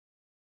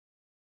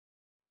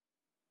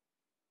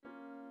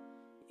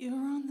You're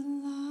on the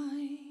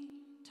line,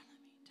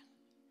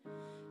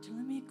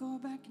 telling me go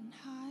back and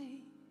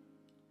hide.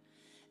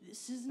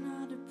 This is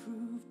not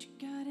approved, you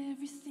got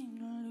everything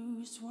to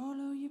lose,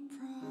 swallow your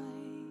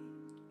pride.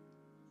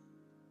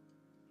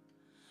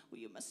 Well,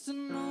 you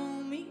mustn't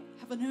know me,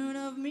 haven't heard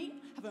of me,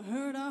 haven't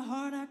heard how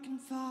hard I can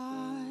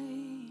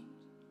fight.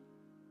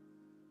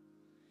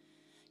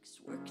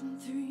 'Cause working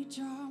 3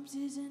 jobs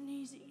isn't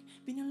easy,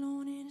 being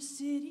alone in a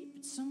city,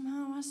 but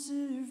somehow I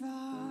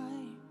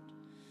survived.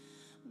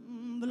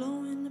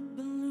 Blowing the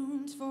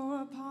balloons for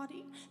a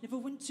party, never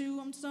went to,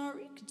 I'm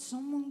sorry, could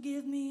someone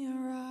give me a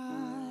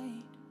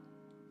ride?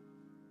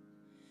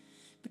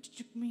 But you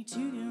took me to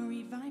your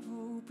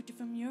revival, put you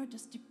from your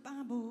dusty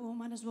Bible,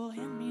 might as well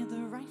hand me the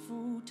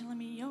rifle, telling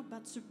me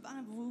about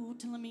survival,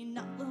 telling me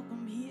not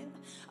welcome here,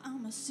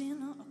 I'm a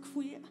sinner, a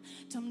queer,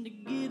 time to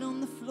get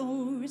on the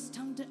floor, it's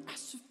time to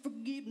ask for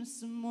forgiveness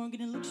some more,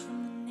 getting looks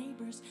from the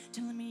neighbors,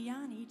 telling me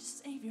I need a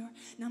savior,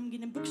 now I'm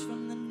getting books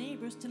from the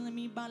neighbors, telling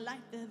me about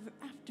life ever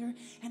after,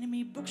 handing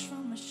me books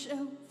from a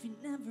shelf you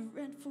never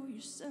read for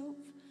yourself,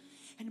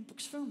 handing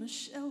books from a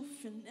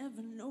shelf you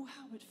never know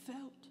how it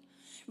felt.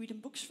 Reading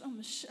books from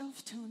a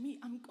shelf telling me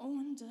I'm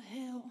going to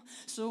hell.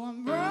 So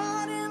I'm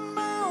writing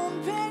my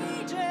own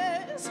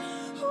pages.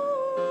 Ooh,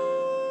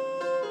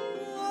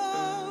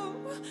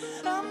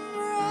 I'm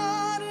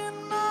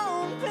writing my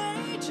own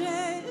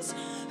pages.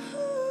 Who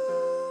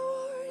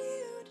are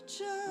you to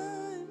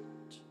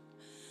judge?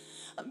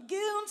 I'm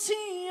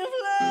guilty of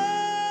love,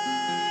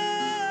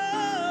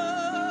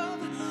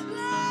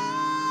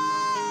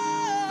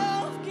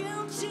 love,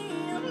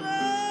 guilty of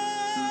love.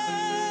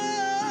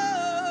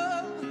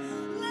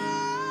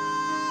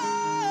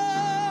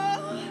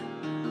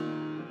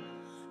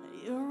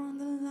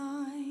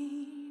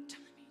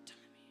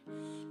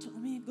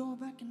 Go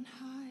back and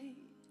hide.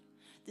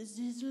 This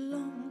is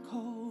long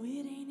cold,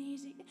 it ain't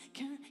easy,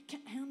 can't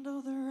handle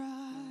the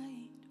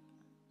ride.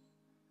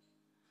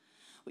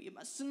 Well, you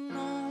mustn't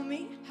know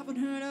me, haven't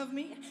heard of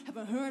me,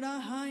 haven't heard how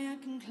high I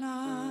can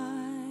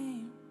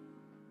climb.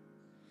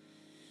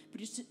 But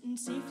you're sitting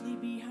safely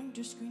behind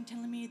your screen,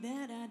 telling me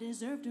that I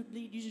deserve to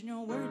bleed, using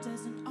your words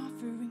as an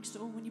offering.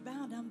 So when you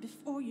bow down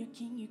before your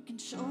king, you can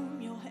show him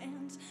your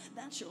hands,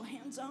 that your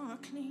hands are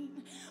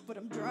clean. But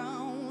I'm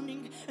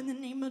drowning in the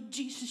name of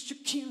Jesus, you're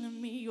killing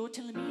me. You're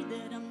telling me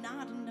that I'm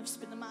not enough,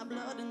 spilling my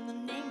blood in the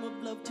name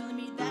of love, telling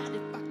me that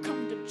if I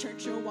come to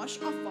church, you'll wash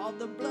off all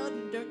the blood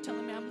and dirt,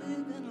 telling me I'm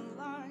living a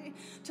lie,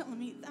 telling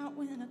me that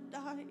when I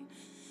die,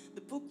 the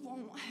book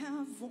won't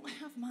have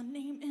my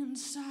name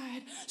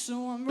inside.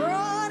 So I'm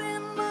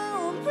writing my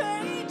own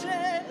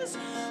pages.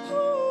 Ooh,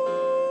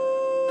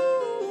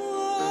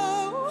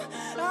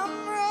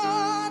 I'm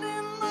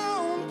writing my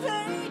own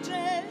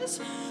pages.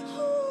 Who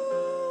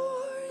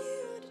are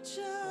you to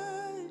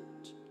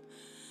judge?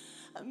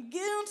 I'm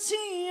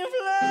guilty of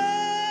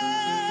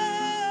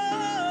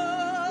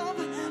love,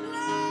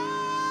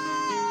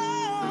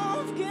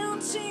 love,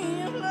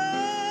 guilty of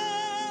love.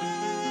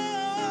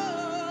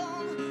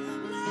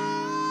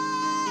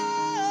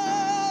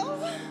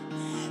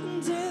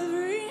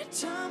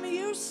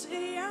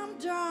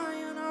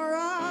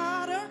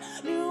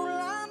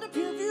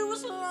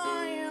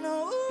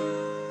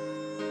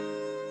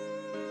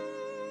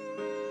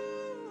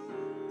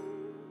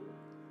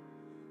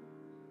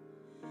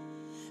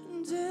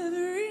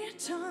 Every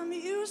time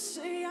you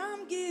say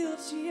I'm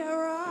guilty, I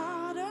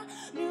write a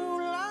new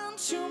line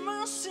to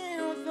my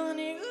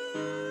symphony.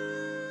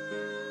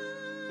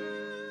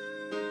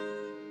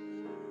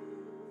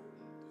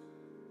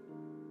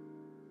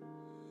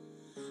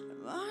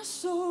 My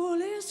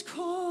soul is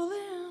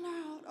calling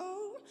out,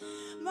 oh,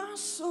 my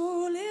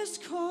soul is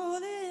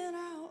calling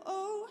out,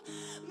 oh,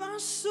 my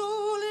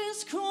soul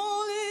is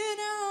calling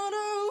out,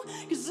 oh,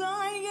 'cause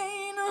I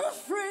ain't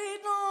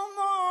afraid no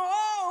more,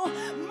 oh,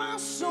 my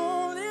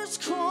soul is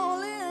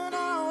calling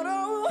out,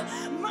 oh,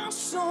 my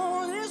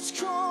soul is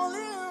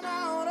calling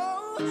out,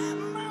 oh,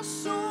 my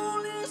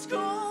soul is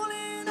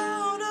calling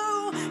out,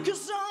 oh,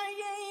 'cause I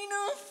ain't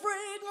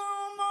afraid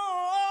no more.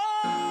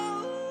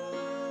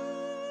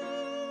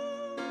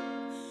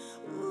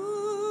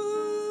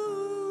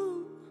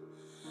 Ooh,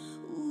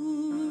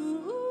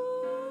 ooh,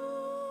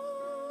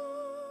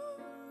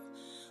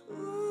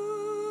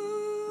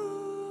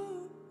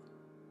 ooh,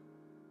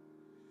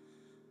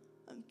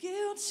 I'm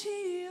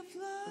guilty of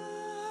love,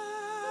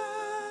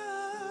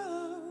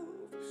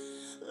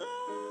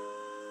 love.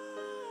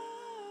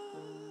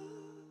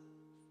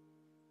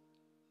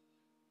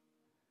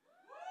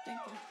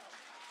 Thank you.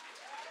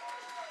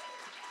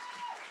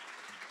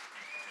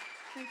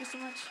 Thank you so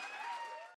much.